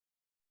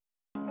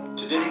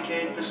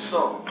dedicate this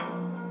song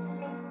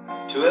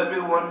to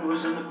everyone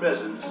who's in the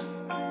presence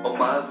of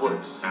my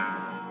voice,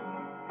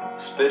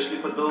 especially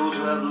for those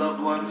who have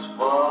loved ones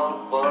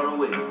far, far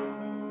away.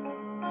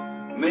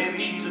 Maybe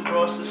she's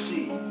across the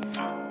sea,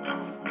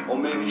 or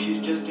maybe she's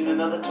just in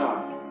another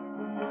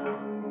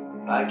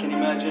town. I can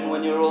imagine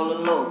when you're all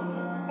alone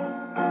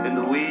in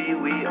the wee,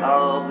 wee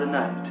hour of the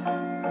night,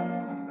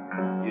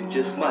 you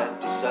just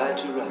might decide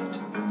to write,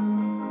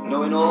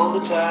 knowing all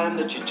the time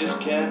that you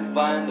just can't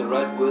find the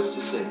right words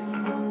to say.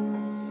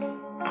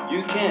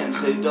 You can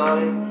say,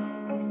 darling,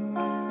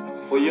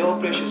 for your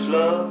precious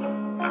love,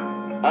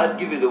 I'd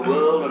give you the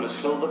world on a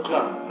silver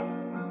cloud.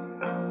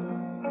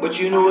 But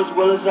you know as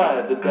well as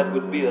I that that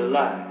would be a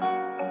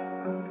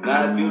lie.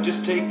 Now if you'll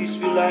just take these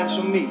few lines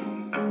from me,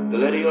 the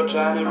letter you're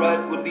trying to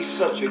write would be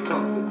such a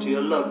comfort to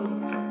your loved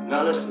one.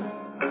 Now listen.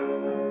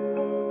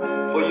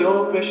 For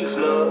your precious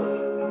love,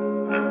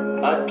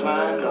 I'd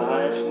climb the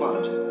highest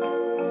mountain.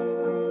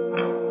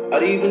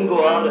 I'd even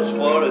go out as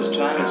far as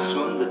trying to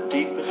swim the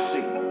deepest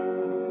sea.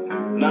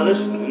 Now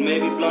listen, and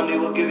maybe Blondie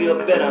will give you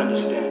a better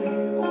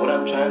understanding of what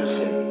I'm trying to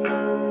say.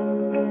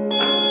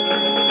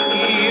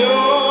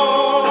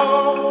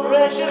 Your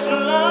precious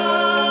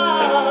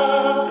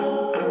love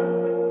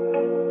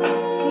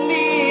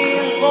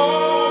means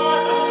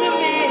more to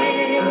me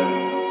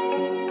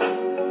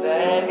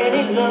than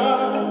any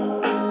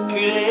love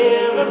could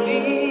ever be.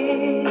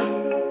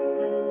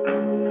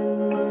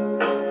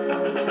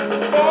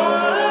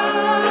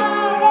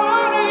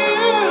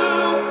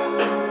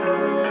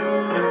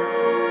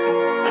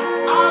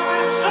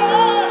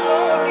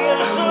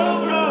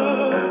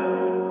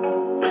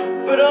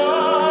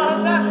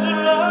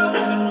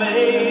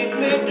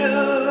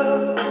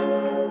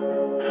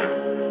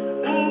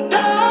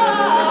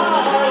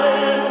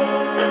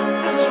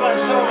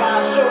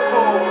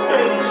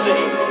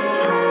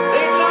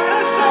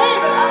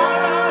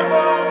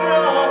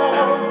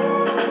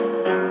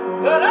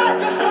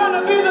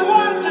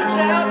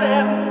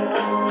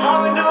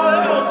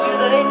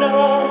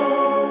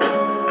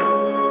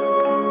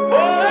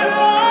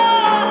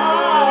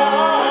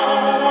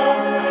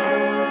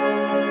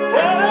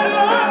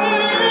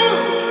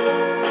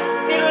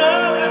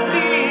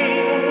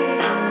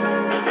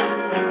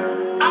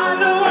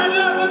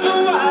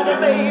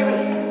 Baby